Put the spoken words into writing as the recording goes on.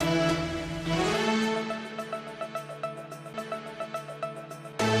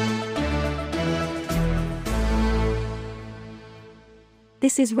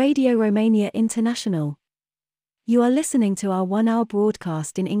This is Radio Romania International. You are listening to our one-hour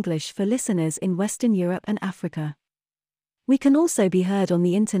broadcast in English for listeners in Western Europe and Africa. We can also be heard on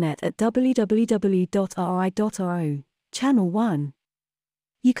the internet at www.rri.ro, Channel 1.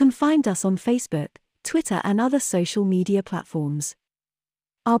 You can find us on Facebook, Twitter and other social media platforms.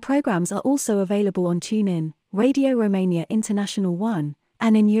 Our programs are also available on TuneIn, Radio Romania International 1,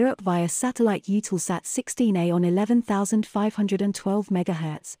 and in Europe via satellite Eutelsat 16A on 11,512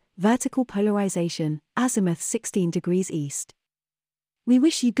 MHz, vertical polarization, azimuth 16 degrees east. We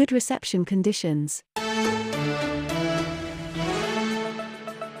wish you good reception conditions.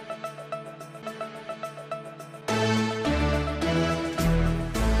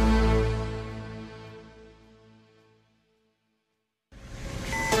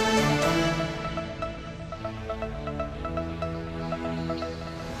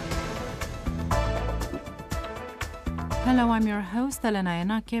 Hello, I'm your host Elena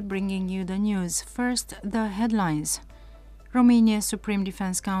Enache, bringing you the news. First, the headlines. Romania's Supreme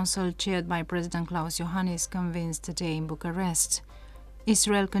Defense Council, chaired by President Klaus Iohannis, convenes today in Bucharest.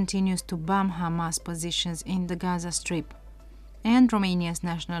 Israel continues to bomb Hamas positions in the Gaza Strip. And Romania's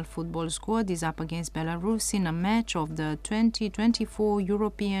national football squad is up against Belarus in a match of the 2024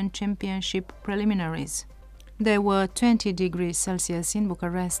 European Championship preliminaries. There were 20 degrees Celsius in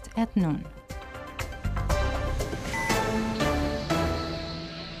Bucharest at noon.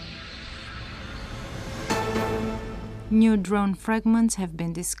 New drone fragments have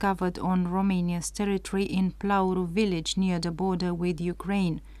been discovered on Romania's territory in Plauru village near the border with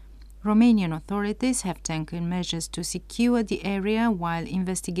Ukraine. Romanian authorities have taken measures to secure the area while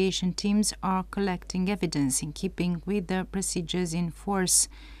investigation teams are collecting evidence in keeping with the procedures in force.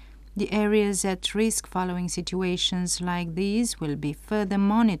 The areas at risk following situations like these will be further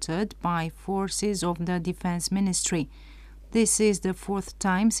monitored by forces of the Defense Ministry. This is the fourth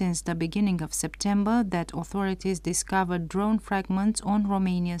time since the beginning of September that authorities discovered drone fragments on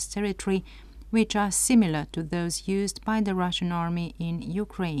Romania's territory, which are similar to those used by the Russian army in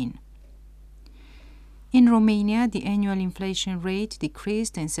Ukraine. In Romania, the annual inflation rate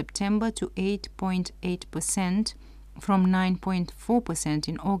decreased in September to 8.8% from 9.4%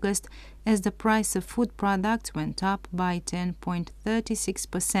 in August, as the price of food products went up by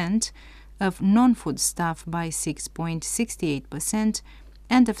 10.36%, of non-food stuff by 6.68%,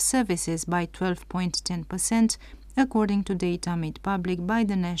 and of services by 12.10%, according to data made public by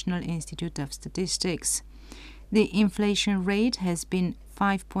the National Institute of Statistics. The inflation rate has been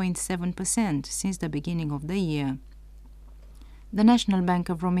 5.7% since the beginning of the year. The National Bank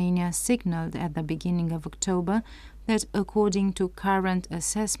of Romania signaled at the beginning of October that according to current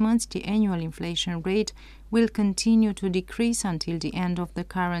assessments, the annual inflation rate will continue to decrease until the end of the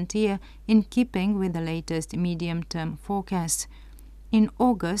current year, in keeping with the latest medium-term forecast. In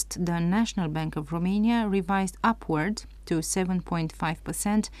August, the National Bank of Romania revised upward to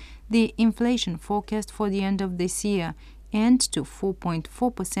 7.5% the inflation forecast for the end of this year and to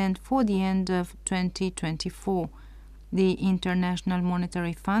 4.4% for the end of 2024. The International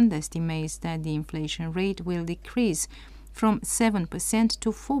Monetary Fund estimates that the inflation rate will decrease from 7%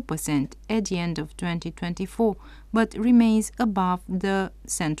 to 4% at the end of 2024, but remains above the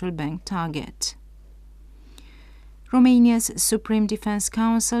central bank target. Romania's Supreme Defense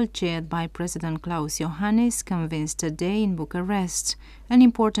Council, chaired by President Klaus Iohannis, convenes today in Bucharest. An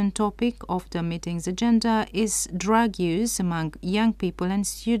important topic of the meeting's agenda is drug use among young people and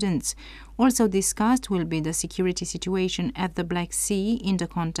students. Also discussed will be the security situation at the Black Sea in the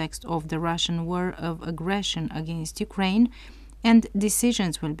context of the Russian war of aggression against Ukraine, and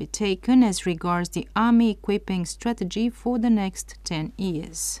decisions will be taken as regards the army equipping strategy for the next 10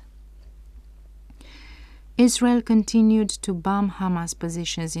 years. Israel continued to bomb Hamas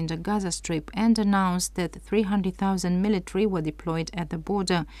positions in the Gaza Strip and announced that 300,000 military were deployed at the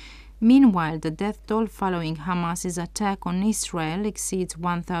border. Meanwhile, the death toll following Hamas's attack on Israel exceeds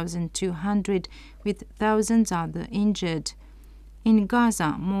 1,200, with thousands other injured. In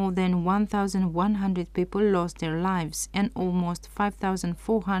Gaza, more than 1,100 people lost their lives and almost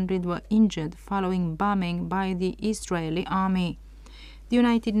 5,400 were injured following bombing by the Israeli army. The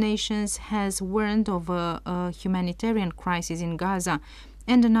United Nations has warned of a humanitarian crisis in Gaza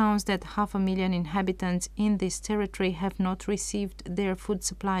and announced that 500,000 inhabitants in this territory have not received their food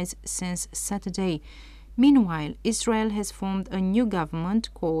supplies since Saturday. Meanwhile, Israel has formed a new government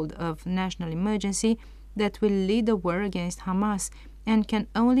called of national emergency that will lead the war against Hamas and can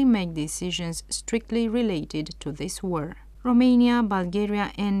only make decisions strictly related to this war. Romania,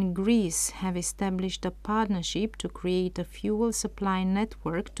 Bulgaria and Greece have established a partnership to create a fuel supply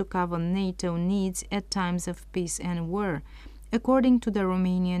network to cover NATO needs at times of peace and war. According to the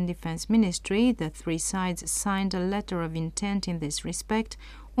Romanian Defense Ministry, the three sides signed a letter of intent in this respect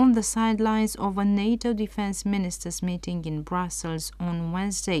on the sidelines of a NATO defense ministers meeting in Brussels on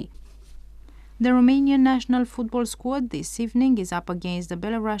Wednesday. The Romanian national football squad this evening is up against the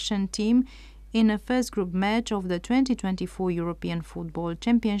Belarusian team in a first group match of the 2024 European Football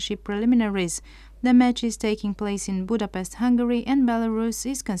Championship preliminaries. The match is taking place in Budapest, Hungary, and Belarus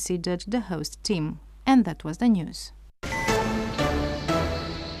is considered the host team. And that was the news.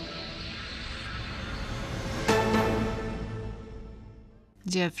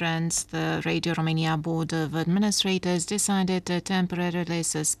 Dear friends, the Radio Romania Board of Administrators decided to temporarily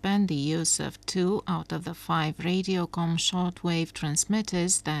suspend the use of 2 out of the 5 Radiocom shortwave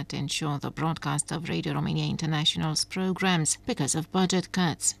transmitters that ensure the broadcast of Radio Romania International's programs because of budget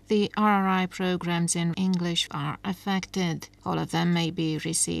cuts. The RRI programs in English are affected. All of them may be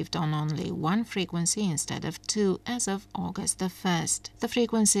received on only 1 frequency instead of 2 as of August the 1st. The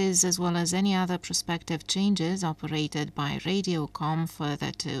frequencies, as well as any other prospective changes operated by Radiocom further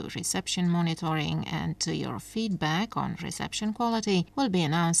to reception monitoring and to your feedback on reception quality, will be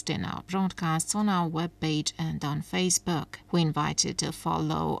announced in our broadcasts on our webpage and on Facebook. We invite you to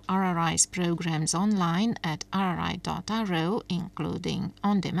follow RRI's programs online at rri.ro, including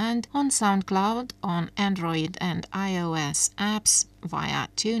on demand, on SoundCloud, on Android and iOS apps, via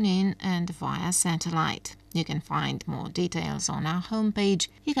TuneIn and via satellite. You can find more details on our homepage.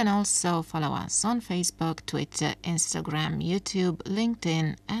 You can also follow us on Facebook, Twitter, Instagram, YouTube,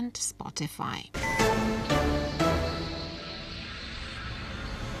 LinkedIn and Spotify.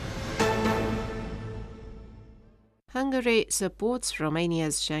 Hungary supports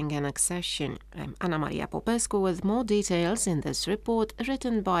Romania's Schengen accession. I'm Ana Maria Popescu with more details in this report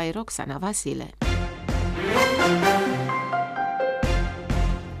written by Roxana Vasile.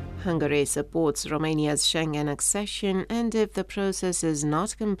 Hungary supports Romania's Schengen accession, and if the process is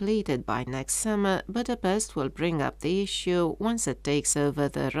not completed by next summer, Budapest will bring up the issue once it takes over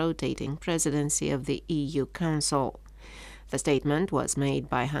the rotating presidency of the EU Council. The statement was made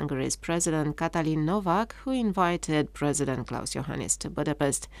by Hungary's President Katalin Novak, who invited President Klaus Iohannis to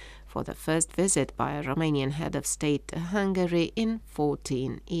Budapest for the first visit by a Romanian head of state to Hungary in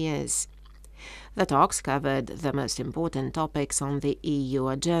 14 years. The talks covered the most important topics on the EU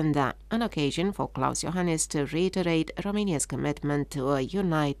agenda, an occasion for Klaus Iohannis to reiterate Romania's commitment to a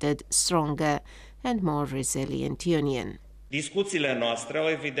united, stronger and more resilient Union. Discuțiile noastre au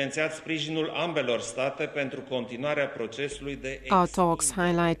evidențiat sprijinul ambelor state pentru continuarea procesului de Our talks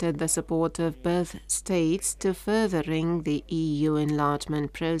highlighted the support of both states to furthering the EU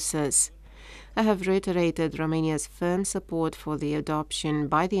enlargement process. I have reiterated Romania's firm support for the adoption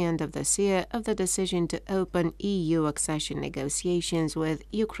by the end of this year of the decision to open EU accession negotiations with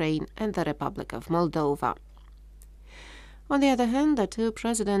Ukraine and the Republic of Moldova. On the other hand, the two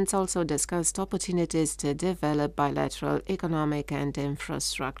presidents also discussed opportunities to develop bilateral economic and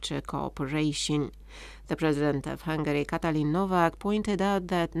infrastructure cooperation. The president of Hungary, Katalin Novak, pointed out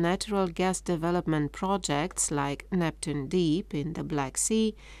that natural gas development projects like Neptune Deep in the Black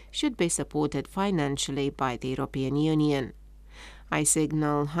Sea should be supported financially by the European Union. I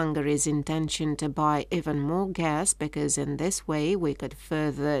signal Hungary's intention to buy even more gas because in this way we could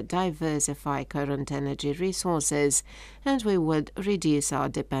further diversify current energy resources and we would reduce our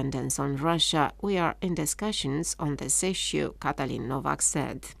dependence on Russia. We are in discussions on this issue, Katalin Novak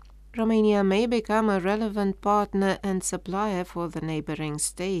said. Romania may become a relevant partner and supplier for the neighboring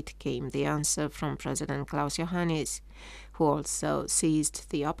state, came the answer from President Klaus Iohannis, who also seized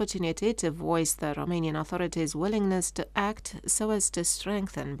the opportunity to voice the Romanian authorities' willingness to act so as to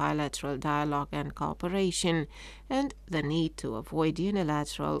strengthen bilateral dialogue and cooperation, and the need to avoid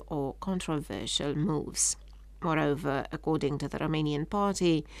unilateral or controversial moves. Moreover, according to the Romanian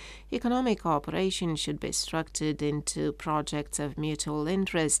party, economic cooperation should be structured into projects of mutual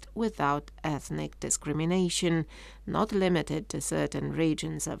interest without ethnic discrimination, not limited to certain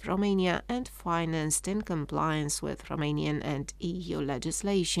regions of Romania and financed in compliance with Romanian and EU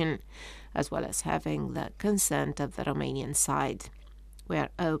legislation, as well as having the consent of the Romanian side. We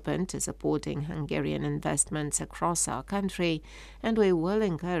are open to supporting Hungarian investments across our country, and we will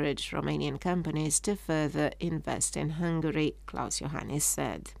encourage Romanian companies to further invest in Hungary, Klaus Iohannis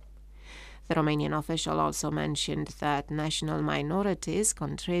said. The Romanian official also mentioned that national minorities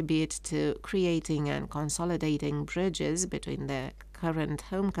contribute to creating and consolidating bridges between their current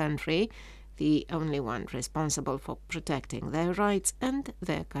home country, the only one responsible for protecting their rights, and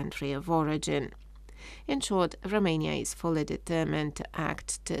their country of origin. In short, Romania is fully determined to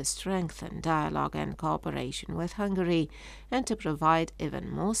act to strengthen dialogue and cooperation with Hungary and to provide even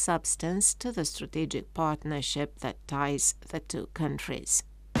more substance to the strategic partnership that ties the two countries.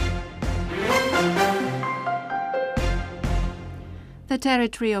 The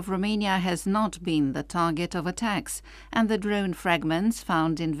territory of Romania has not been the target of attacks, and the drone fragments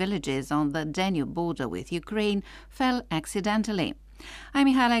found in villages on the Danube border with Ukraine fell accidentally. I'm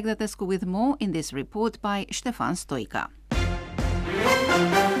Mihaela Gdătescu with more in this report by Ștefan Stoica.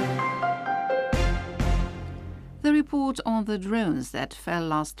 The report on the drones that fell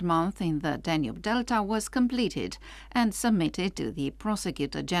last month in the Danube Delta was completed and submitted to the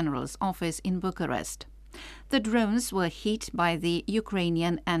Prosecutor General's office in Bucharest. The drones were hit by the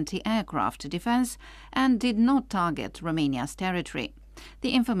Ukrainian anti-aircraft defense and did not target Romania's territory.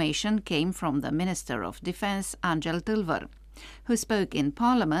 The information came from the Minister of Defense, Angel Tâlvăr, who spoke in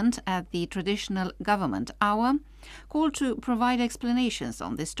Parliament at the traditional government hour, called to provide explanations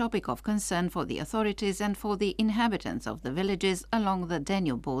on this topic of concern for the authorities and for the inhabitants of the villages along the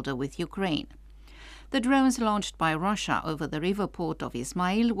Danube border with Ukraine. The drones launched by Russia over the river port of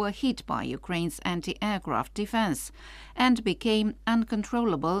Ismail were hit by Ukraine's anti-aircraft defense and became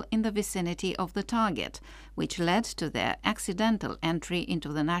uncontrollable in the vicinity of the target, which led to their accidental entry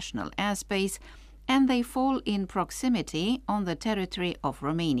into the national airspace, and they fall in proximity on the territory of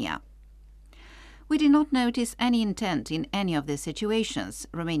Romania. We did not notice any intent in any of these situations.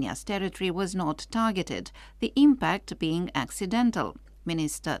 Romania's territory was not targeted, the impact being accidental,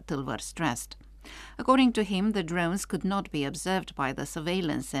 Minister Tâlvăr stressed. According to him, the drones could not be observed by the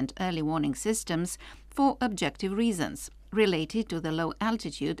surveillance and early warning systems for objective reasons related to the low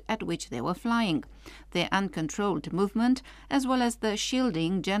altitude at which they were flying, their uncontrolled movement, as well as the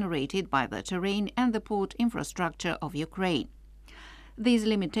shielding generated by the terrain and the port infrastructure of Ukraine. These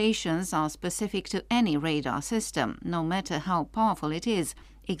limitations are specific to any radar system, no matter how powerful it is,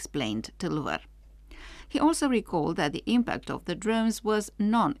 explained Tâlvăr. He also recalled that the impact of the drones was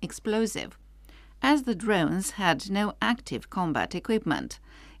non-explosive, as the drones had no active combat equipment.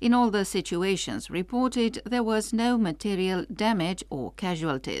 In all the situations reported, there was no material damage or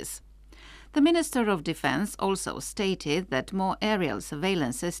casualties. The Minister of Defense also stated that more aerial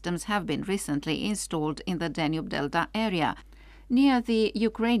surveillance systems have been recently installed in the Danube Delta area, near the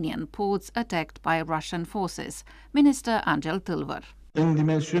Ukrainian ports attacked by Russian forces, Minister Angel Tâlvăr. În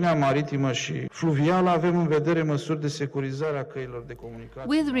dimensiunea maritimă și fluvială avem în vedere măsuri de securizare a căilor de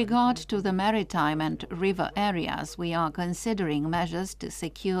comunicație. With regard to the maritime and river areas, we are considering measures to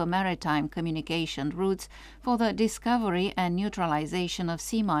secure maritime communication routes for the discovery and neutralization of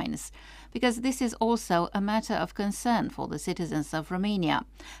sea mines, because this is also a matter of concern for the citizens of Romania,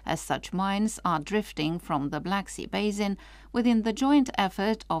 as such mines are drifting from the Black Sea Basin within the joint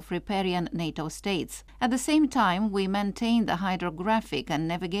effort of riparian NATO states. At the same time, we maintain the hydrographic and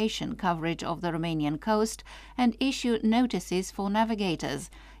navigation coverage of the Romanian coast and issue notices for navigators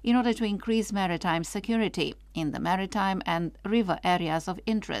in order to increase maritime security in the maritime and river areas of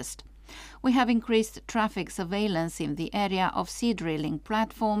interest. We have increased traffic surveillance in the area of sea drilling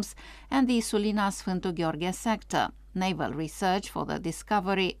platforms and the Sulina-Sfântu Gheorghe sector, naval research for the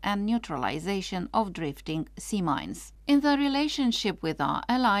discovery and neutralization of drifting sea mines. In the relationship with our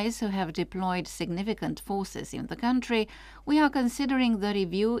allies who have deployed significant forces in the country, we are considering the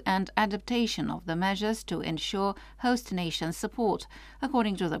review and adaptation of the measures to ensure host nation support,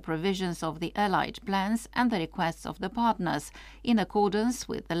 according to the provisions of the Allied plans and the requests of the partners, in accordance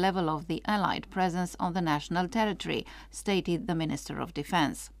with the level of the Allied presence on the national territory, stated the Minister of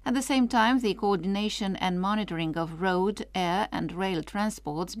Defense. At the same time, the coordination and monitoring of road, air and rail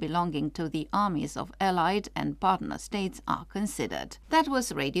transports belonging to the armies of Allied and partner states are considered. That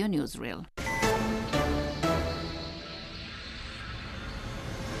was Radio Newsreel.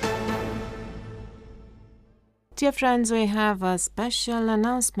 Dear friends, we have a special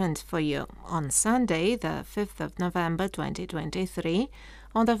announcement for you. On Sunday, the 5th of November 2023,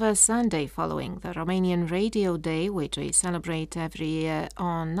 on the first Sunday following the Romanian Radio Day, which we celebrate every year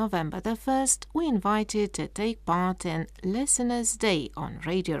on November the 1st, we invite you to take part in Listeners' Day on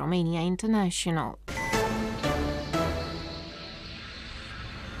Radio Romania International.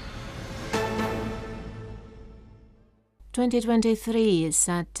 "2023 is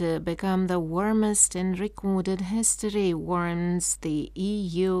set to become the warmest in recorded history," warns the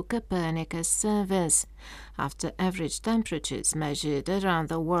EU Copernicus service, after average temperatures measured around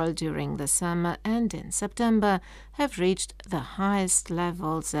the world during the summer and in September have reached the highest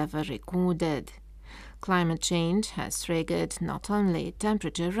levels ever recorded. Climate change has triggered not only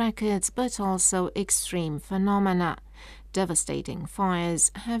temperature records but also extreme phenomena. devastating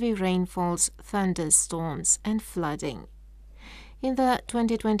fires, heavy rainfalls, thunderstorms, and flooding. In the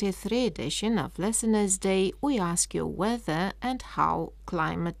 2023 edition of Listeners' Day, we ask you whether and how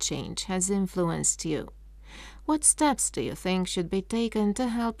climate change has influenced you. What steps do you think should be taken to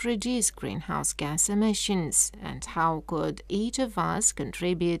help reduce greenhouse gas emissions, and how could each of us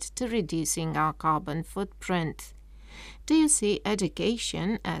contribute to reducing our carbon footprint? Do you see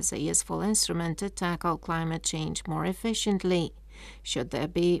education as a useful instrument to tackle climate change more efficiently? Should there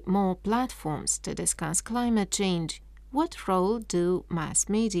be more platforms to discuss climate change? What role do mass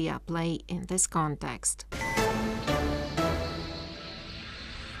media play in this context?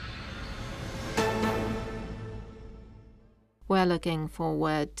 We're looking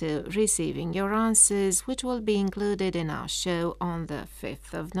forward to receiving your answers, which will be included in our show on the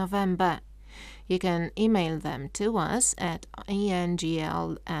 5th of November. You can email them to us at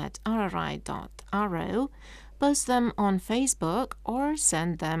engl@rri.ro, post them on Facebook, or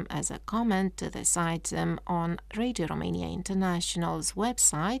send them as a comment to this item on Radio Romania International's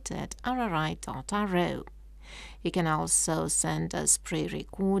website at rri.ro. You can also send us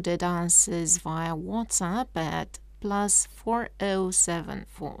pre-recorded answers via WhatsApp at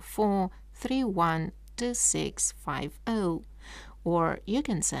 +40744 312650, or you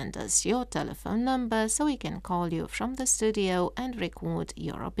can send us your telephone number so we can call you from the studio and record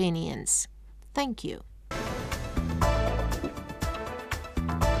your opinions. Thank you.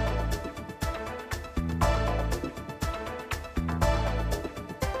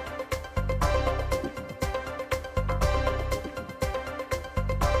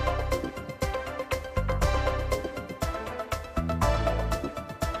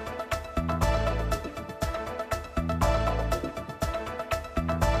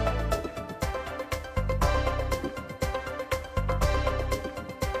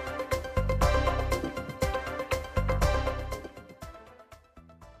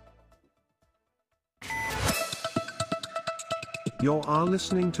 You are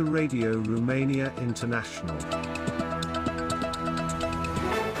listening to Radio Romania International.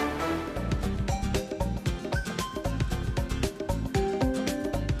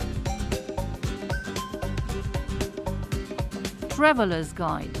 Traveler's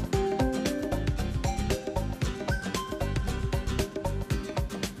Guide.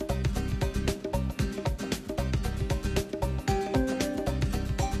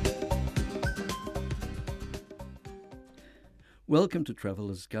 Welcome to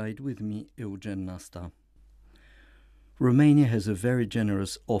Traveller's Guide with me, Eugen Nasta. Romania has a very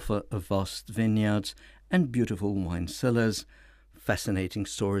generous offer of vast vineyards and beautiful wine cellars, fascinating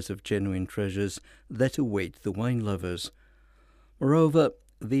stories of genuine treasures that await the wine lovers. Moreover,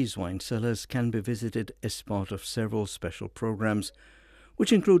 these wine cellars can be visited as part of several special programs,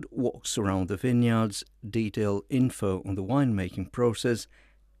 which include walks around the vineyards, detailed info on the winemaking process,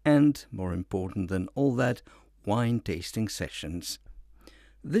 and, more important than all that, wine tasting sessions.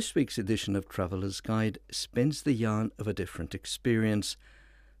 This week's edition of Traveller's Guide spins the yarn of a different experience,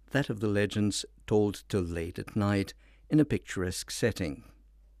 that of the legends told till late at night in a picturesque setting.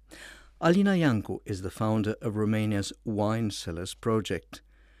 Alina Iancu is the founder of Romania's Wine Cellars project.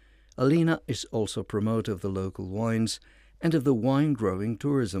 Alina is also promoter of the local wines and of the wine-growing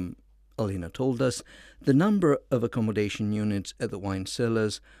tourism. Alina told us the number of accommodation units at the wine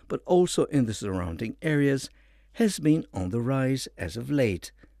cellars, but also in the surrounding areas, has been on the rise as of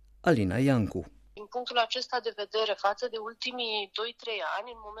late. Alina Iancu.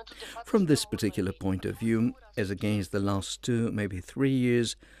 From this particular point of view, as against the last 2, maybe 3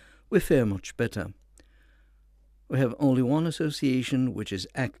 years, we fare much better. We have only one association which is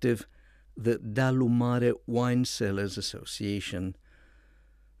active, the Dalumare Wine Cellars Association.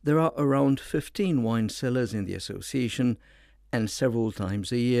 There are around 15 wine cellars in the association, and several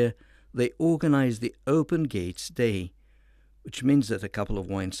times a year they organize the Open Gates Day, which means that a couple of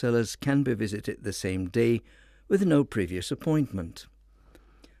wine cellars can be visited the same day with no previous appointment.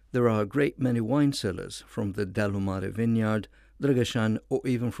 There are a great many wine cellars from the Dalumare Vineyard, Drăgășani, or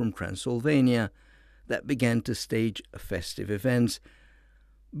even from Transylvania that began to stage festive events,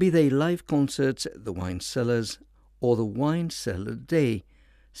 be they live concerts at the wine cellars or the Wine Cellar Day,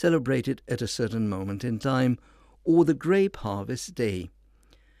 celebrated at a certain moment in time, or the Grape Harvest Day.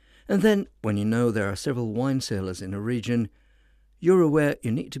 And then, when you know there are several wine cellars in a region, you're aware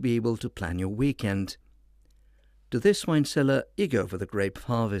you need to be able to plan your weekend. To this wine cellar, you go for the grape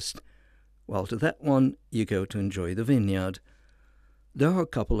harvest, while to that one, you go to enjoy the vineyard. There are a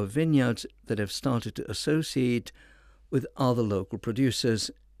couple of vineyards that have started to associate with other local producers,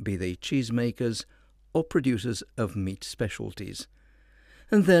 be they cheesemakers or producers of meat specialties.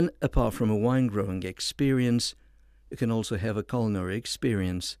 And then, apart from a wine-growing experience, you can also have a culinary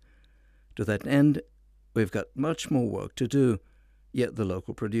experience. To that end, we've got much more work to do, yet the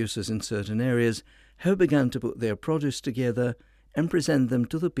local producers in certain areas have begun to put their produce together and present them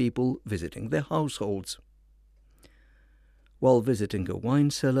to the people visiting their households. While visiting a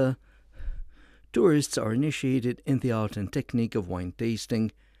wine cellar, tourists are initiated in the art and technique of wine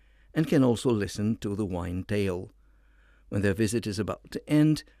tasting and can also listen to the wine tale. When their visit is about to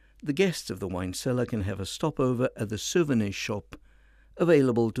end, the guests of the wine cellar can have a stopover at the souvenir shop,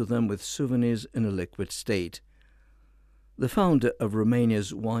 available to them with souvenirs in a liquid state. The founder of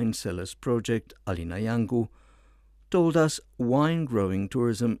Romania's Wine Cellars project, Alina Iancu, told us wine-growing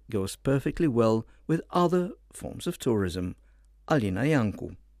tourism goes perfectly well with other forms of tourism. Alina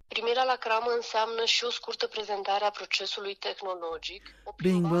Iancu. Primirea la cramă înseamnă și o scurtă prezentare a procesului tehnologic.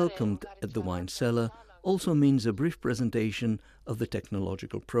 Being welcomed at the wine cellar also means a brief presentation of the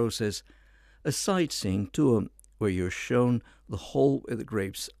technological process, a sightseeing tour where you're shown the hall where the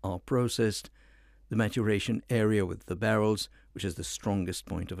grapes are processed, the maturation area with the barrels, which is the strongest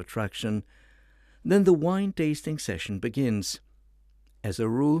point of attraction. Then the wine tasting session begins. As a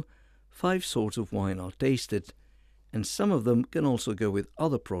rule, 5 sorts of wine are tasted, and some of them can also go with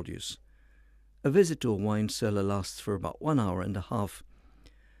other produce. A visit to a wine cellar lasts for about 1 hour and a half.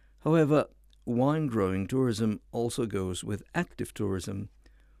 However, wine-growing tourism also goes with active tourism.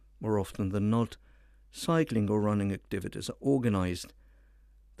 More often than not, cycling or running activities are organized.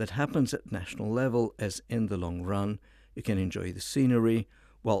 That happens at national level, as in the long run, you can enjoy the scenery,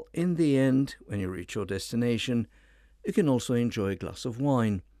 while in the end, when you reach your destination, you can also enjoy a glass of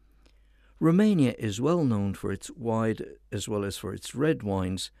wine. Romania is well known for its white as well as for its red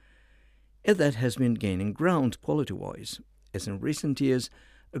wines, and that has been gaining ground quality-wise, as in recent years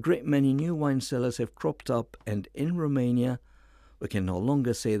a great many new wine cellars have cropped up, and in Romania we can no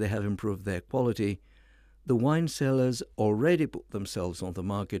longer say they have improved their quality. The wine cellars already put themselves on the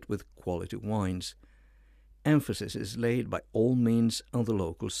market with quality wines. Emphasis is laid by all means on the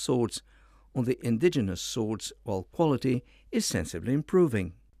local sorts, on the indigenous sorts, while quality is sensibly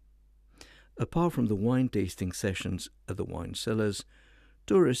improving. Apart from the wine tasting sessions at the wine cellars,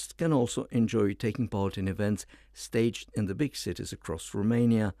 tourists can also enjoy taking part in events staged in the big cities across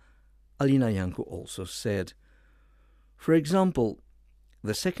Romania, Alina Iancu also said. For example,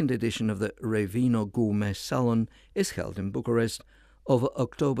 the second edition of the Revino Gourmet Salon is held in Bucharest over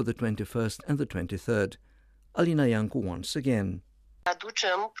October the 21st and the 23rd. Alina Iancu once again.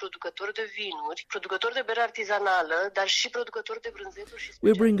 Aducem producători de vinuri, producători de bere artizanală, dar și producători de brânzeturi și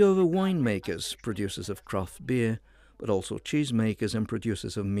We bring over winemakers, producers of craft beer, but also cheesemakers and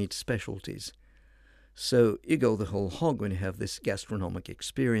producers of meat specialties. So you go the whole hog when you have this gastronomic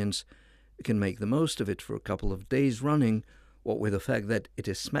experience. You can make the most of it for a couple of days running, what with the fact that it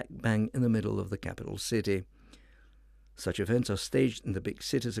is smack bang in the middle of the capital city. Such events are staged in the big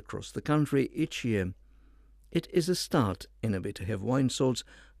cities across the country each year. It is a start in a bit to have wine sorts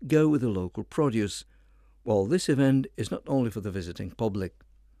go with the local produce, while this event is not only for the visiting public.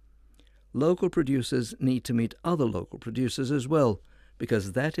 Local producers need to meet other local producers as well,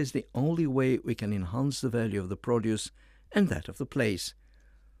 because that is the only way we can enhance the value of the produce and that of the place.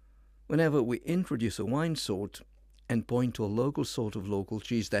 Whenever we introduce a wine sort and point to a local sort of local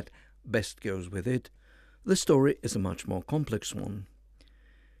cheese that best goes with it, the story is a much more complex one.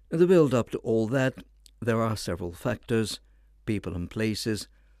 In the build-up to all that, there are several factors, people and places,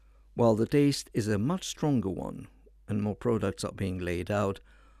 while the taste is a much stronger one and more products are being laid out,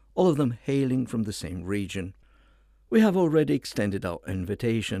 all of them hailing from the same region. We have already extended our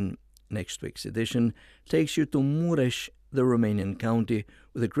invitation. Next week's edition takes you to Mureș, the Romanian county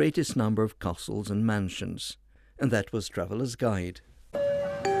with the greatest number of castles and mansions. And that was Traveller's Guide.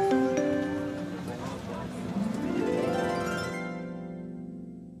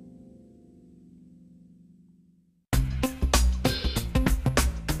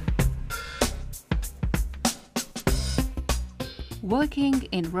 Working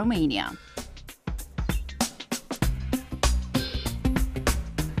in Romania.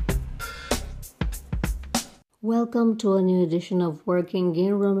 Welcome to a new edition of Working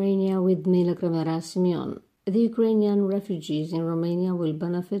in Romania with Mila Cremera-Simion. The Ukrainian refugees in Romania will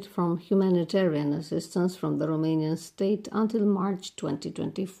benefit from humanitarian assistance from the Romanian state until March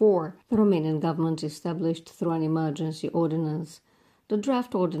 2024. The Romanian government established through an emergency ordinance. The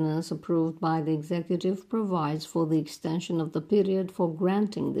draft ordinance approved by the executive provides for the extension of the period for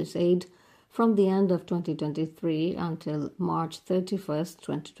granting this aid from the end of 2023 until March 31st,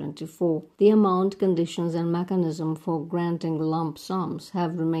 2024. The amount, conditions and mechanism for granting lump sums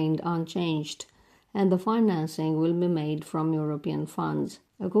have remained unchanged. and the financing will be made from European funds.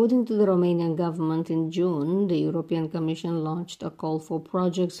 According to the Romanian government, in June, the European Commission launched a call for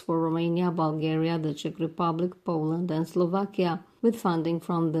projects for Romania, Bulgaria, the Czech Republic, Poland, and Slovakia, with funding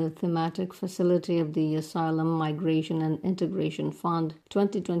from the thematic facility of the Asylum, Migration and Integration Fund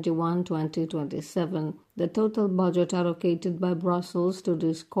 2021-2027. The total budget allocated by Brussels to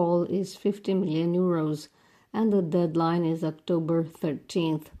this call is 50 million euros, and the deadline is October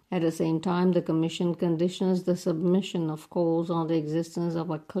 13th. At the same time, the Commission conditions the submission of calls on the existence of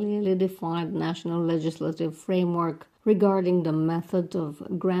a clearly defined national legislative framework regarding the method of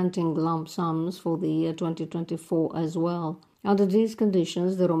granting lump sums for the year 2024 as well. Under these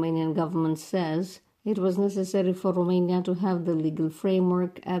conditions, the Romanian government says it was necessary for Romania to have the legal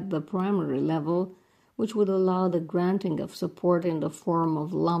framework at the primary level, which would allow the granting of support in the form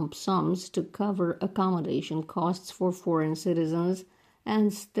of lump sums to cover accommodation costs for foreign citizens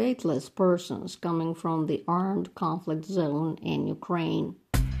and stateless persons coming from the armed conflict zone in Ukraine.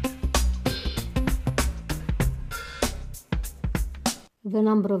 The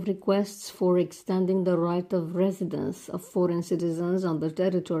number of requests for extending the right of residence of foreign citizens on the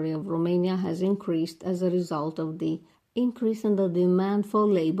territory of Romania has increased as a result of the increase in the demand for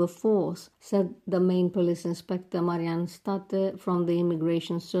labor force, said the main police inspector Marian State from the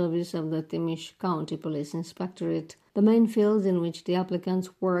Immigration Service of the Timiș County Police Inspectorate. The main fields in which the applicants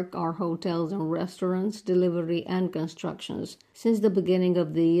work are hotels and restaurants, delivery and constructions. Since the beginning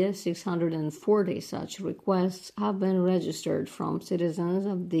of the year, 640 such requests have been registered from citizens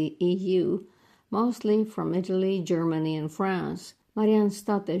of the EU, mostly from Italy, Germany and France. Marian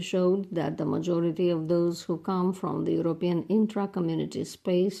State showed that the majority of those who come from the European intra-community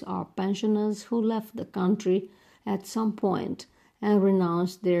space are pensioners who left the country at some point and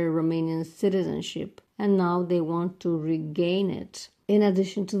renounced their Romanian citizenship, and now they want to regain it. In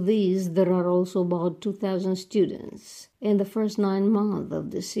addition to these, there are also about 2,000 students. In the first 9 months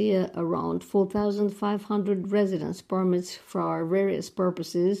of this year, around 4,500 residence permits for various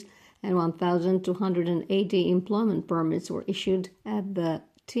purposes and 1,280 employment permits were issued at the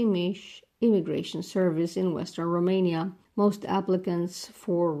Timiș Immigration Service in Western Romania. Most applicants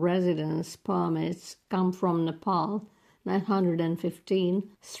for residence permits come from Nepal, 915,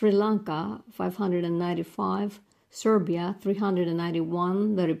 Sri Lanka, 595, Serbia,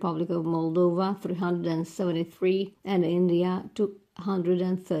 391, the Republic of Moldova, 373, and India,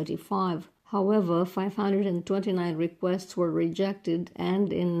 235. However, 529 requests were rejected,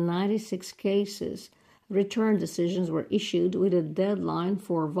 and in 96 cases, return decisions were issued with a deadline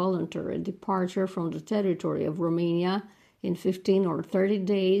for voluntary departure from the territory of Romania in 15 or 30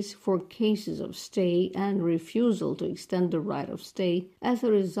 days for cases of stay and refusal to extend the right of stay as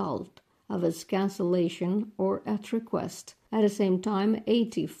a result of its cancellation or at request. At the same time,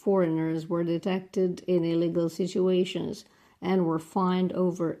 80 foreigners were detected in illegal situations and were fined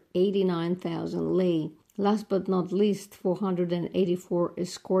over 89,000 lei. Last but not least, 484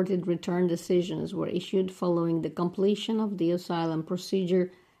 escorted return decisions were issued following the completion of the asylum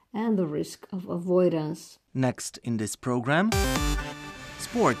procedure and the risk of avoidance. Next in this program,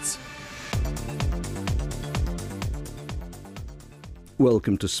 sports.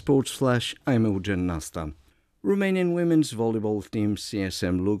 Welcome to Sports Flash, I'm Eugen Nasta. Romanian women's volleyball team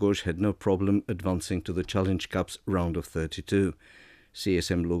CSM Lugoj had no problem advancing to the Challenge Cup's round of 32.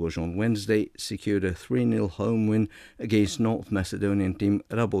 CSM Lugoj on Wednesday secured a 3-0 home win against North Macedonian team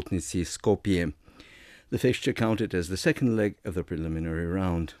Rabotnici Skopje. The fixture counted as the second leg of the preliminary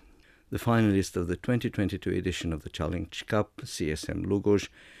round. The finalist of the 2022 edition of the Challenge Cup, CSM Lugoj,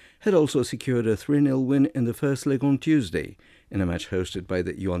 had also secured a 3-0 win in the first leg on Tuesday, in a match hosted by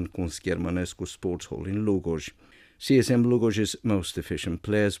the Ioan Cunschermănescu Sports Hall in Lugoj. CSM Lugoj's most efficient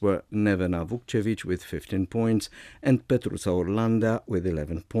players were Nevena Vukcevic with 15 points and Petruța Orlanda with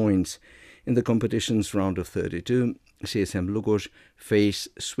 11 points. In the competition's round of 32, CSM Lugoj faced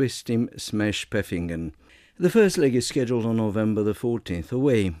Swiss team Smash Pfeffingen. The first leg is scheduled on November the 14th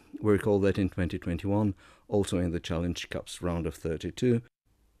away. We recall that in 2021, also in the Challenge Cup's round of 32,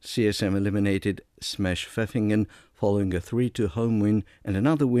 CSM eliminated Smash Pfeffingen following a 3-2 home win and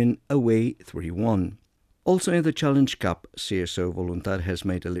another win away 3-1. Also in the Challenge Cup, CSO Voluntar has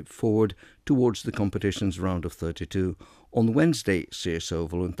made a leap forward towards the competition's round of 32. On Wednesday, CSO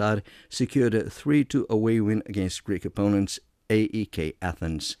Voluntar secured a 3-2 away win against Greek opponents AEK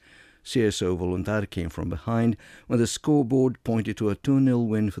Athens. CSO Voluntar came from behind when the scoreboard pointed to a 2-0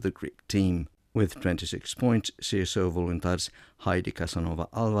 win for the Greek team. With 26 points, CSO Voluntar's Heidi Casanova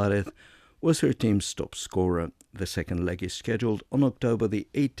Alvarez was her team's top scorer. The second leg is scheduled on October the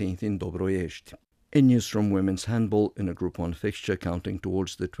 18th in Dobroiești. In news from women's handball, in a Group 1 fixture counting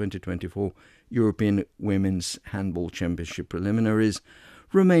towards the 2024 European Women's Handball Championship preliminaries,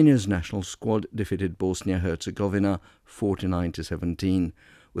 Romania's national squad defeated Bosnia-Herzegovina 49-17.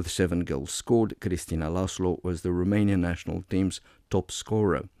 With 7 goals scored, Cristina Laszlo was the Romanian national team's top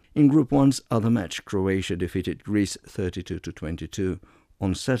scorer. In Group 1's other match, Croatia defeated Greece 32-22.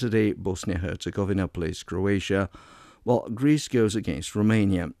 On Saturday, Bosnia-Herzegovina plays Croatia, while Greece goes against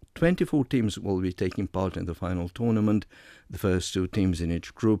Romania. 24 teams will be taking part in the final tournament, the first 2 teams in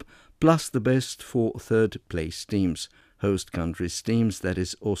each group, plus the best 4 third-place teams. Host countries' teams, that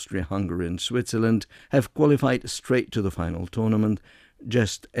is Austria, Hungary and Switzerland, have qualified straight to the final tournament,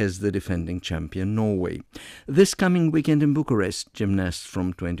 just as the defending champion Norway. This coming weekend in Bucharest, gymnasts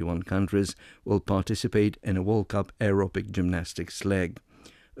from 21 countries will participate in a World Cup aerobic gymnastics leg.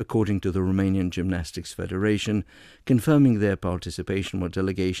 According to the Romanian Gymnastics Federation, confirming their participation were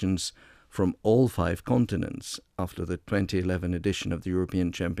delegations from all 5 continents. After the 2011 edition of the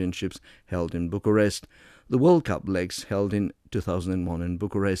European Championships held in Bucharest, the World Cup legs held in 2001 in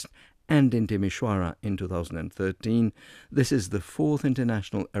Bucharest and in Timișoara in 2013. This is the 4th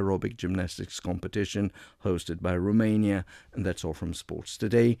international aerobic gymnastics competition hosted by Romania. And that's all from Sports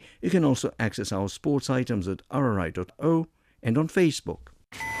Today. You can also access our sports items at rri.o and on Facebook.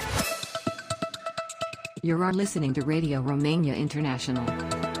 You are listening to Radio Romania International.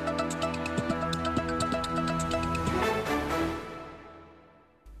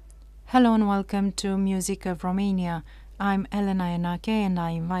 Hello and welcome to Music of Romania. I'm Elena Enache and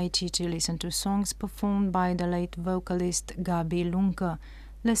I invite you to listen to songs performed by the late vocalist Gabi Luncă.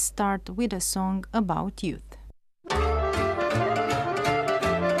 Let's start with a song about youth.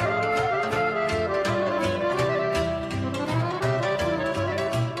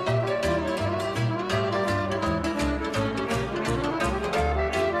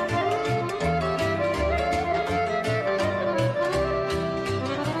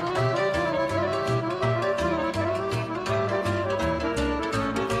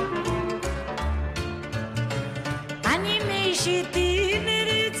 Și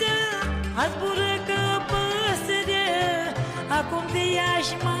tinerețea a zbură ca păsărea, acum de ea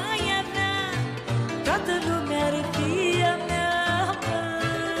și mai avea, toată lumea ar fi a mea.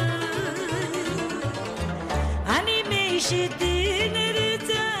 Anii mei și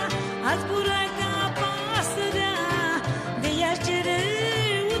tinerețea a zbură ca păsărea, de ea și cere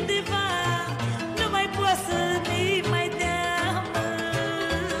undeva, nu mai poate să ne mai dea.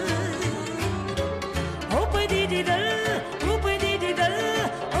 O pădididă,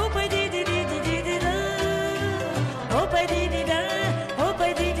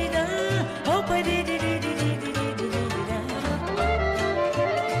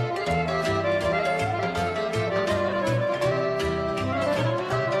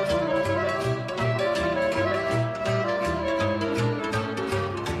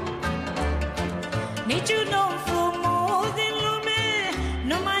 niciun om frumos din lume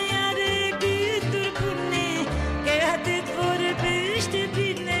nu mai are gânduri bune, că atât vorbește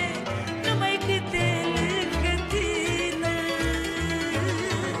bine, numai cât e lângă tine.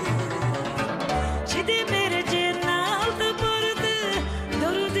 Și de merge în altă parte,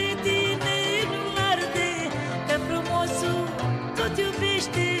 dorul de tine nu-l arde, că frumosul tot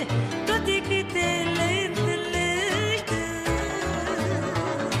iubește, toate câte le întâlnește.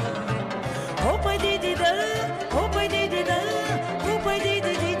 O pădididă, o pădididă, o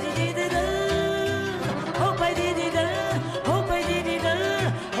pădidididididă, o pădididă, o pădididă,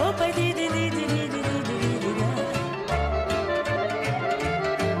 o pădididididididă.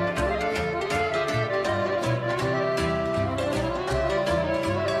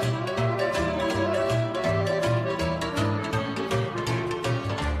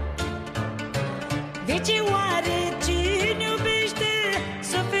 De ce oare cine iubește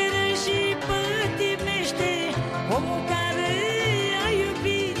suferă și pătimește? Omul care a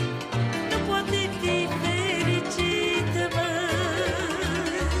iubit nu poate fi fericit, mă.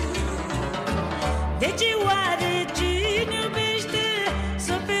 De ce oare cine iubește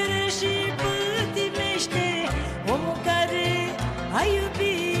suferă și pătimește? Omul care a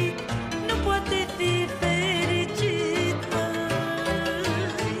iubit nu poate fi fericit, mă.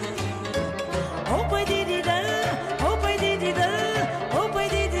 O pădididă, o pădididă, o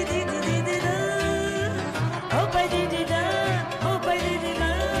pădidididididă, o pădididă, o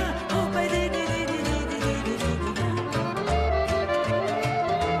pădididă, o pădididididididă.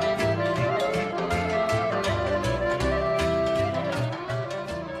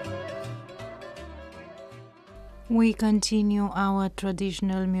 We continue our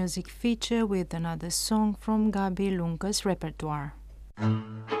traditional music feature with another song from Gabi Lunca's repertoire.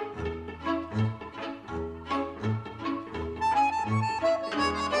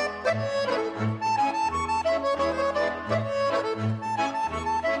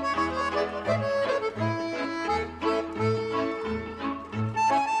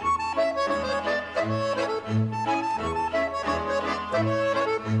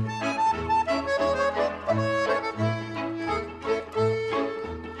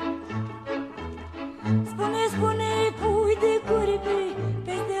 Spune, spune, pui de curbe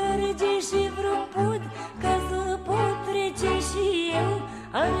peste arge și vreun pod, ca să pot trece și eu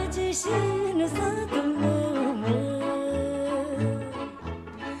arge și în satul meu, mă.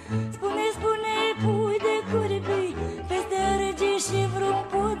 Spune, spune, pui de curbe peste arge și vreun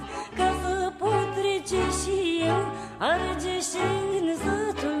pod, ca să pot trece și eu arge și în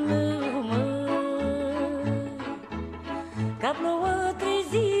satul meu, mă. Ca plouă 3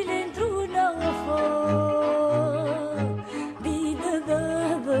 zile într-una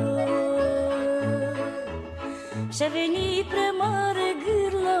și-a venit prea mare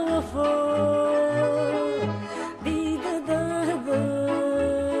gârla o fo, di-da-da-da.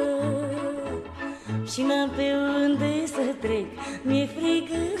 Și n-am pe unde să trec, mi-e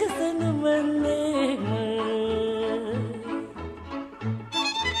frică să nu mă înnec, mă.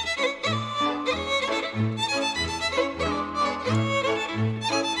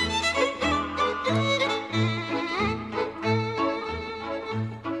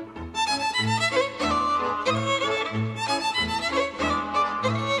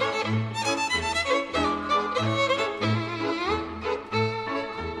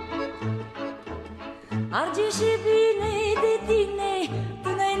 Arge și bine de tine, tu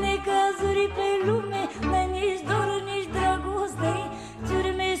n-ai necazuri pe lume, n-ai nici dor, nici dragoste, ți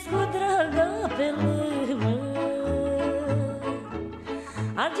urmezi cu draga pe lume.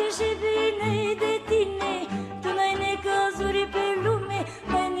 Arge și bine de tine, tu n-ai necazuri pe lume,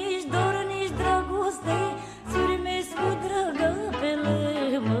 n-ai nici dor, nici dragoste, ți urmezi cu draga pe lume.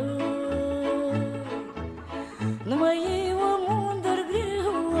 Numai eu am un dor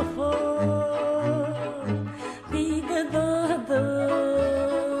greu a fost,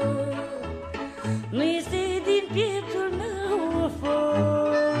 nu este din pieptul meu foc,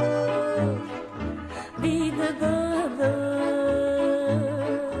 di-da-da-da.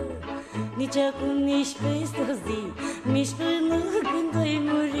 Nici acum, nici peste o zi, nici până când voi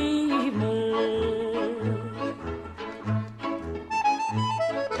muri, mă.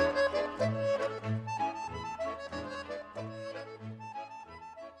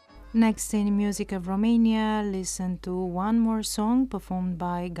 Next in Music of Romania, listen to one more song performed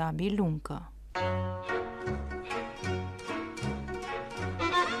by Gabi Luncă.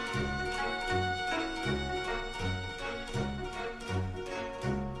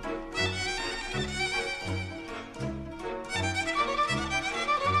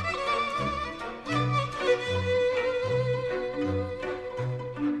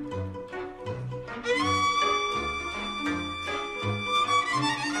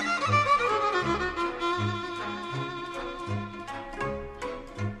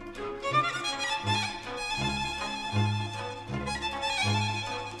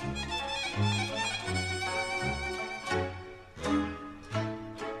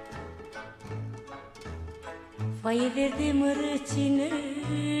 Foaie verde mărăcină,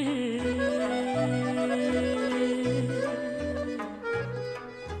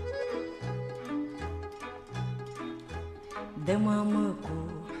 dă mamă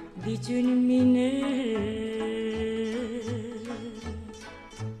cu biciuni în mine,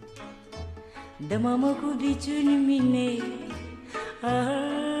 dă mamă cu biciuni în mine,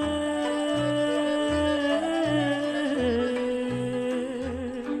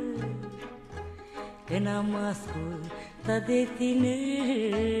 că n-am ascultat de tine,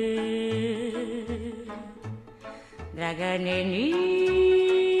 draga neni.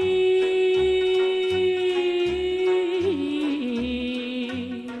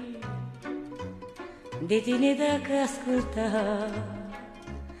 De tine dacă asculta,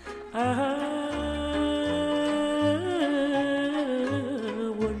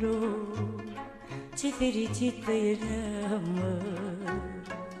 ce fericită eram, mă.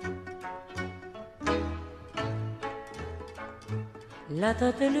 La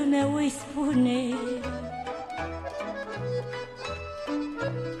toată lumea îi spune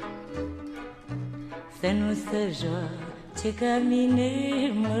să nu se joace ca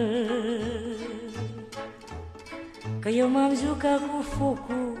mine, mă, că eu m-am jucat cu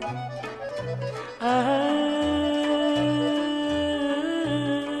focul,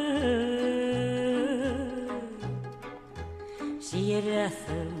 și era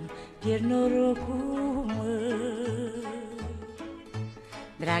să-mi pierd norocul, mă,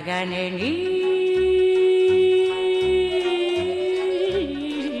 draga neni.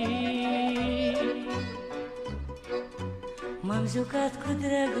 M-am jucat cu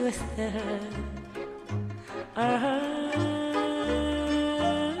dragostea,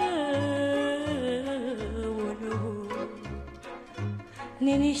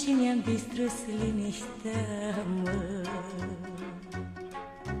 nene, și ne-am distrus liniștea, mă.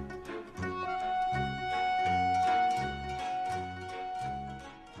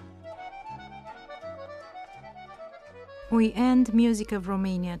 We end Music of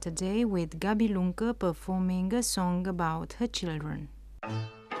Romania today with Gabi Luncă performing a song about her children.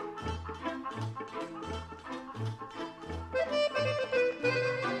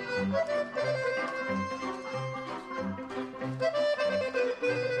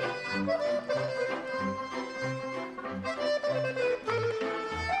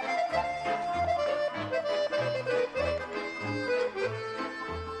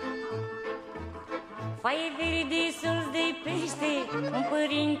 Faie verde, sulț de pește, un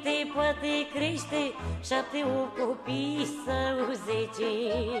părinte poate crește 7-8 copii sau 10.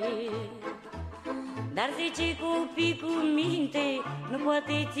 Dar 10 copii cu minte nu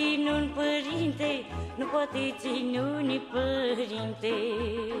poate ține un părinte, nu poate ține un părinte.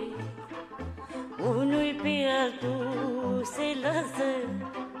 Unul pe altul se lasă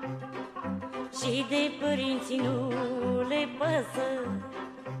și de părinți nu le pasă.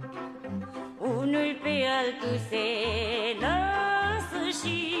 Unul pe altul se lasă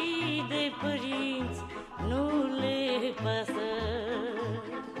și de părinți nu le pasă.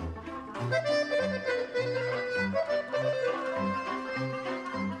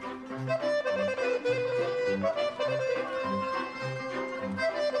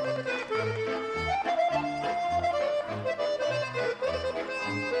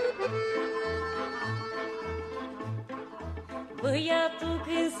 Băiatul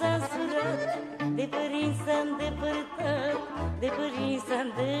când s-a însurat, de părinți s-a îndepărtat, de părinți s-a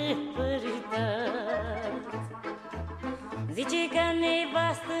îndepărtat. Zice ca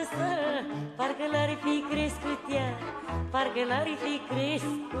nevastă să, parcă l-ar fi crescut ea, parcă l-ar fi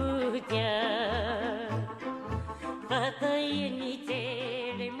crescut ea. Fata e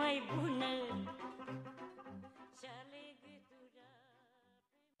nițele mai bună și-a legătura.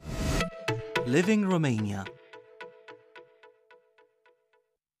 Living Romania.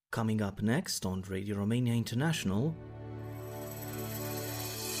 Coming up next on Radio Romania International,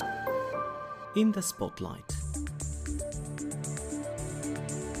 In the Spotlight.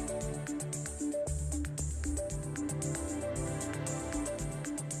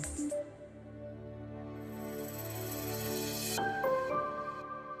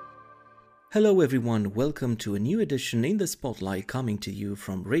 Hello everyone, welcome to a new edition In the Spotlight coming to you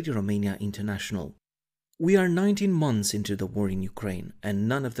from Radio Romania International. We are 19 months into the war in Ukraine, and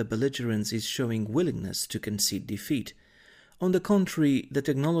none of the belligerents is showing willingness to concede defeat. On the contrary, the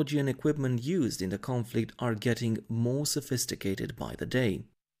technology and equipment used in the conflict are getting more sophisticated by the day.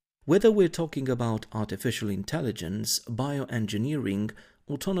 Whether we're talking about artificial intelligence, bioengineering,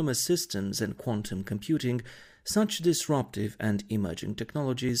 autonomous systems and quantum computing, such disruptive and emerging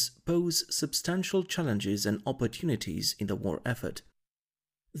technologies pose substantial challenges and opportunities in the war effort.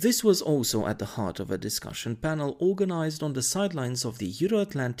 This was also at the heart of a discussion panel organized on the sidelines of the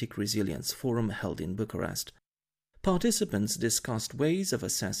Euro-Atlantic Resilience Forum held in Bucharest. Participants discussed ways of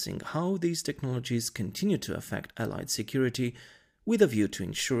assessing how these technologies continue to affect Allied security, with a view to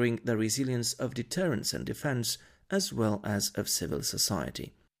ensuring the resilience of deterrence and defense, as well as of civil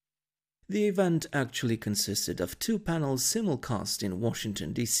society. The event actually consisted of two panels simulcast in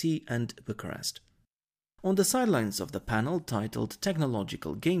Washington, D.C. and Bucharest. On the sidelines of the panel titled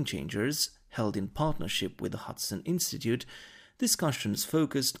Technological Game Changers, held in partnership with the Hudson Institute, discussions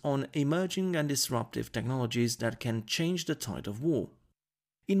focused on emerging and disruptive technologies that can change the tide of war.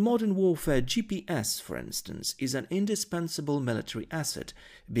 In modern warfare, GPS, for instance, is an indispensable military asset,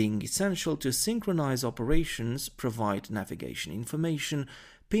 being essential to synchronize operations, provide navigation information,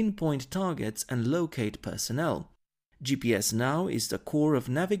 pinpoint targets, and locate personnel. GPS now is the core of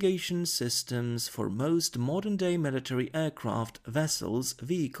navigation systems for most modern-day military aircraft, vessels,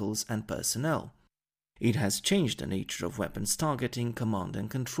 vehicles, and personnel. It has changed the nature of weapons targeting, command and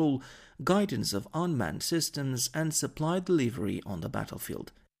control, guidance of unmanned systems, and supply delivery on the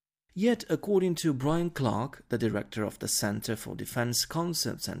battlefield. Yet, according to Brian Clark, the director of the Center for Defense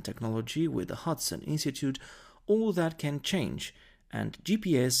Concepts and Technology with the Hudson Institute, all that can change, and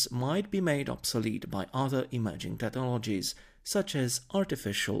GPS might be made obsolete by other emerging technologies, such as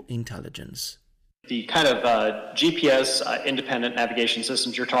artificial intelligence. The kind of GPS independent navigation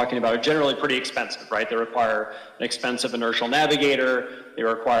systems you're talking about are generally pretty expensive, right? They require an expensive inertial navigator. They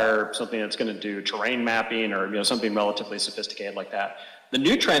require something that's going to do terrain mapping or something relatively sophisticated like that. The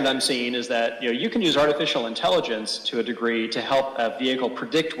new trend I'm seeing is that you can use artificial intelligence to a degree to help a vehicle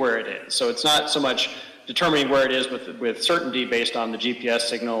predict where it is. So it's not so much determining where it is with certainty based on the GPS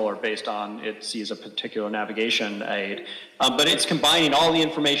signal or based on it sees a particular navigation aid. But it's combining all the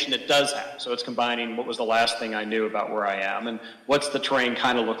information it does have. So it's combining what was the last thing I knew about where I am, and what's the terrain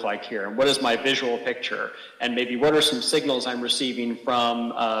kind of look like here, and what is my visual picture, and maybe what are some signals I'm receiving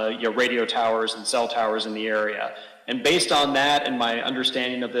from radio towers and cell towers in the area. And based on that and my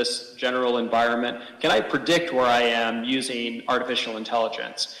understanding of this general environment, can I predict where I am using artificial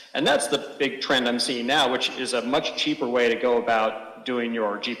intelligence? And that's the big trend I'm seeing now, which is a much cheaper way to go about doing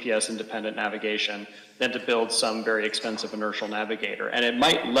your GPS-independent navigation than to build some very expensive inertial navigator. And it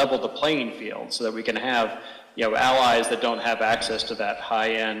might level the playing field so that we can have allies that don't have access to that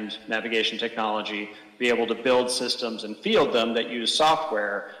high-end navigation technology be able to build systems and field them that use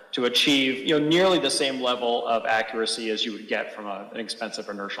software to achieve nearly the same level of accuracy as you would get from an expensive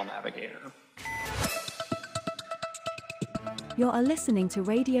inertial navigator. You are listening to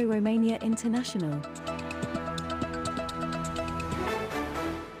Radio Romania International.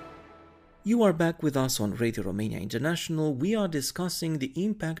 You are back with us on Radio Romania International. We are discussing the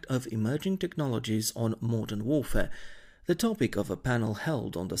impact of emerging technologies on modern warfare, the topic of a panel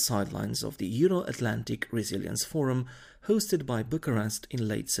held on the sidelines of the Euro-Atlantic Resilience Forum hosted by Bucharest in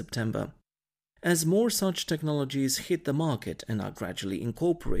late September. As more such technologies hit the market and are gradually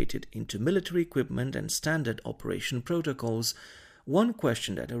incorporated into military equipment and standard operation protocols, one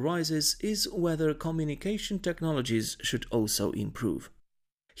question that arises is whether communication technologies should also improve.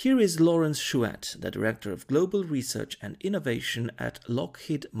 Here is Lawrence Chouette, the Director of Global Research and Innovation at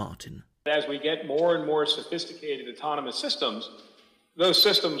Lockheed Martin. As we get more and more sophisticated autonomous systems, those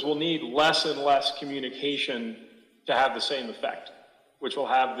systems will need less and less communication to have the same effect, which will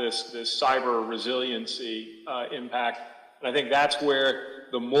have this cyber resiliency impact. And I think that's where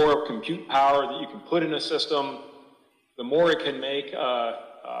the more compute power that you can put in a system, the more it can make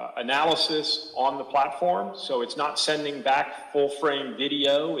analysis on the platform. So it's not sending back full-frame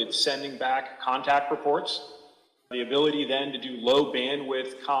video, it's sending back contact reports. The ability then to do low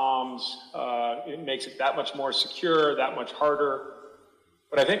bandwidth comms, it makes it that much more secure, that much harder.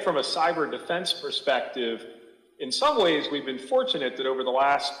 But I think from a cyber defense perspective, in some ways we've been fortunate that over the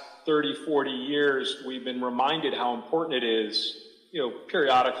last 30, 40 years, we've been reminded how important it is.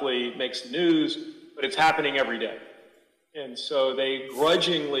 Periodically it makes the news, but it's happening every day. And so they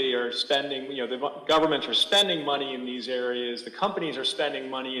grudgingly are spending, the governments are spending money in these areas, the companies are spending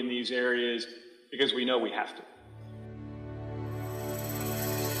money in these areas because we know we have to.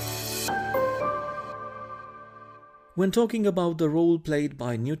 When talking about the role played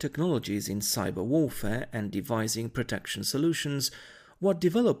by new technologies in cyber warfare and devising protection solutions, what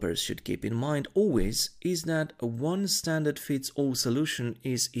developers should keep in mind always is that a one-standard-fits-all solution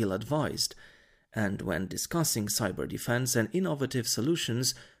is ill-advised. And when discussing cyber defense and innovative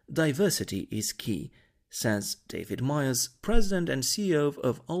solutions, diversity is key, says David Myers, President and CEO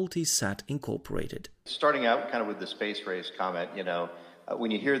of Altisat Incorporated. Starting out kind of with the space race comment,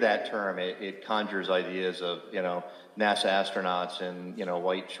 when you hear that term, it conjures ideas of, NASA astronauts in,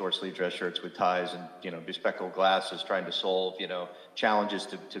 white short-sleeve dress shirts with ties and, bespectacled glasses trying to solve, challenges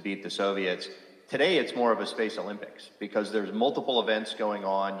to beat the Soviets. Today, it's more of a space Olympics because there's multiple events going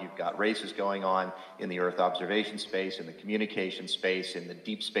on. You've got races going on in the Earth observation space, in the communication space, in the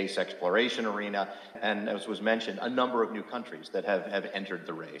deep space exploration arena, and as was mentioned, a number of new countries that have entered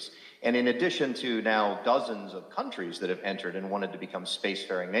the race. And in addition to now dozens of countries that have entered and wanted to become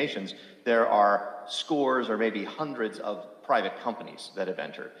spacefaring nations, there are scores or maybe hundreds of private companies that have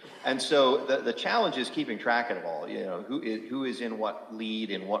entered. And so the challenge is keeping track of it all, who is in what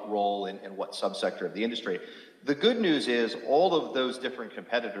lead, in what role, in what subsector of the industry. The good news is all of those different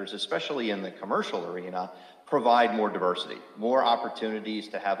competitors, especially in the commercial arena, provide more diversity, more opportunities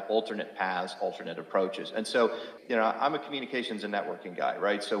to have alternate paths, alternate approaches. And so, I'm a communications and networking guy,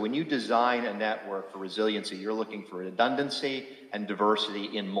 right? So when you design a network for resiliency, you're looking for redundancy and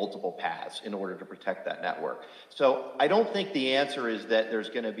diversity in multiple paths in order to protect that network. So I don't think the answer is that there's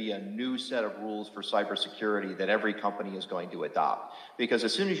going to be a new set of rules for cybersecurity that every company is going to adopt. Because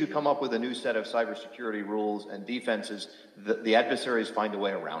as soon as you come up with a new set of cybersecurity rules and defenses, the adversaries find a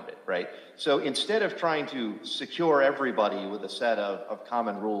way around it, right? So instead of trying to secure everybody with a set of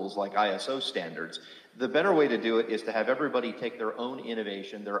common rules like ISO standards, the better way to do it is to have everybody take their own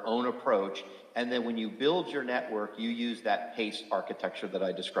innovation, their own approach, and then when you build your network, you use that PACE architecture that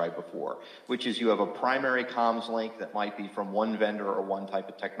I described before, which is you have a primary comms link that might be from one vendor or one type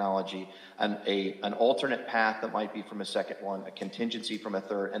of technology, an alternate path that might be from a second one, a contingency from a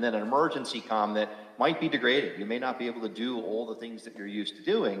third, and then an emergency comm that might be degraded. You may not be able to do all the things that you're used to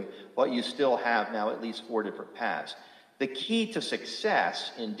doing, but you still have now at least 4 different paths. The key to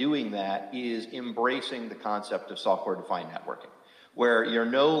success in doing that is embracing the concept of software-defined networking, where you're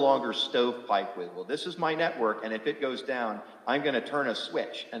no longer stovepipe with, well, this is my network, and if it goes down, I'm going to turn a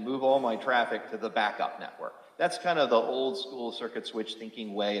switch and move all my traffic to the backup network. That's kind of the old school circuit switch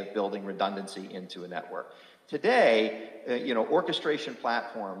thinking way of building redundancy into a network. Today, orchestration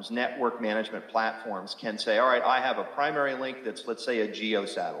platforms, network management platforms can say, all right, I have a primary link that's, let's say, a geo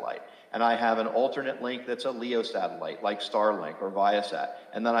satellite, and I have an alternate link that's a LEO satellite, like Starlink or Viasat,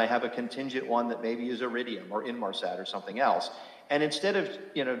 and then I have a contingent one that maybe is Iridium or Inmarsat or something else. And instead of,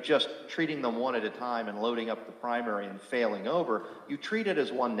 just treating them one at a time and loading up the primary and failing over, you treat it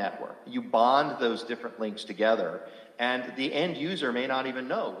as one network. You bond those different links together, and the end user may not even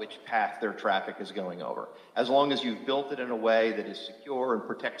know which path their traffic is going over. As long as you've built it in a way that is secure and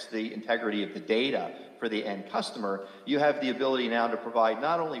protects the integrity of the data for the end customer, you have the ability now to provide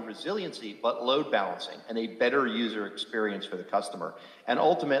not only resiliency, but load balancing and a better user experience for the customer. And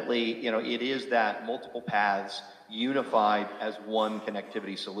ultimately, it is that multiple paths unified as one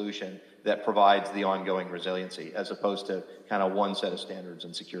connectivity solution that provides the ongoing resiliency, as opposed to kind of one set of standards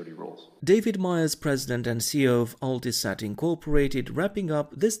and security rules. David Myers, President and CEO of Altisat Incorporated, wrapping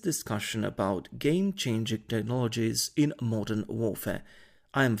up this discussion about game-changing technologies in modern warfare.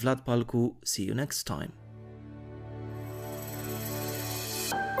 I am Vlad Palcu. See you next time.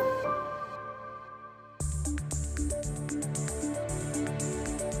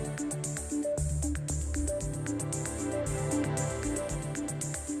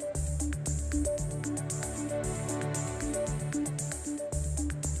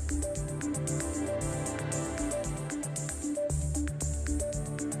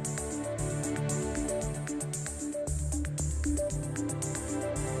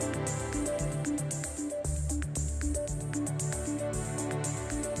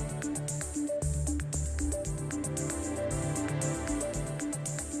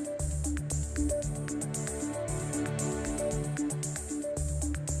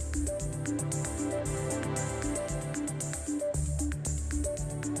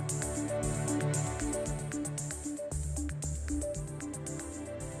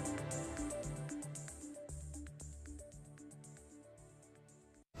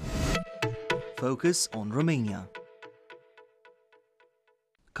 Focus on Romania.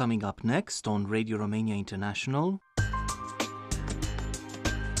 Coming up next on Radio Romania International,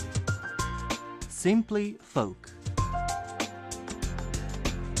 Simply Folk.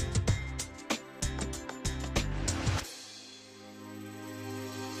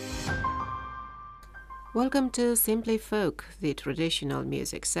 Welcome to Simply Folk, the traditional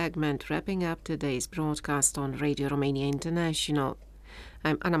music segment wrapping up today's broadcast on Radio Romania International.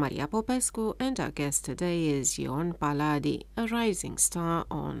 I'm Ana Maria Popescu, and our guest today is Ion Paladi, a rising star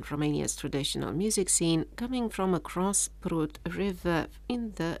on Romania's traditional music scene coming from across Prut River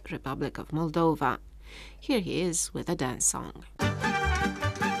in the Republic of Moldova. Here he is with a dance song.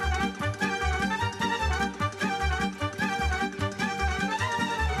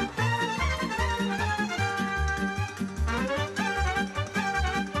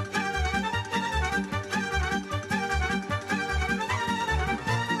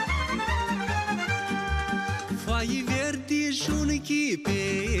 Foaie verde și un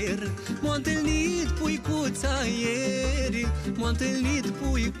chiper, m-a întâlnit puicuța ieri, m-a întâlnit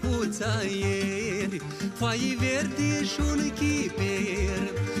puicuța ieri. Foaie verde și un chiper,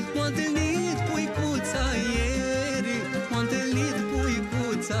 m-a întâlnit puicuța ieri, m-a întâlnit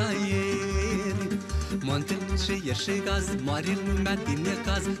puicuța ieri. M-a întâlnit și ieri și gaz, mare lumea din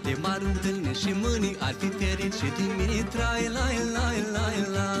necaz, de m-ar întâlni și mâini ar fi ferit și din mine trai, lai, lai, lai,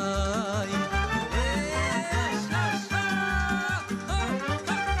 lai.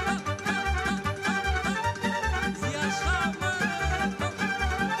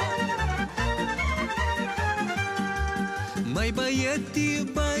 Mai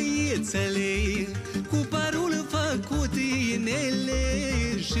băietii, băiețele, cu părul făcut inele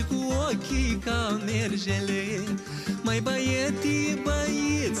și cu ochii ca mergele. Mai băietii,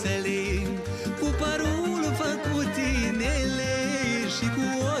 băiețele, cu părul făcut inele și cu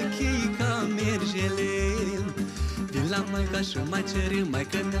ochii ca mergele. Din la maica și mai cere,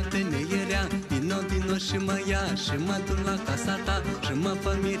 maică mea tăneierea, vino și mă ia și mă duc la casa ta și mă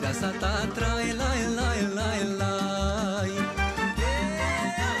fă mireasa ta, trai, lai, lai, lai, lai.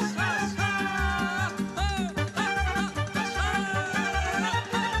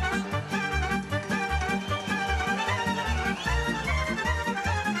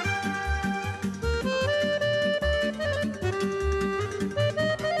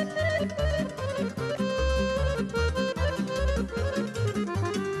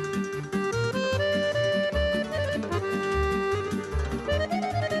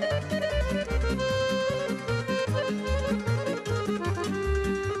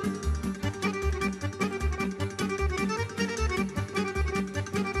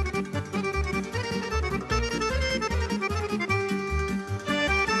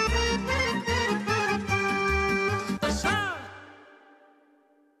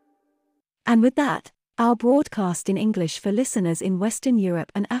 And with that, our broadcast in English for listeners in Western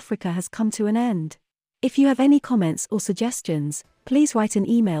Europe and Africa has come to an end. If you have any comments or suggestions, please write an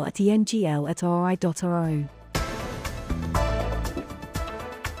email at engl@rri.ro.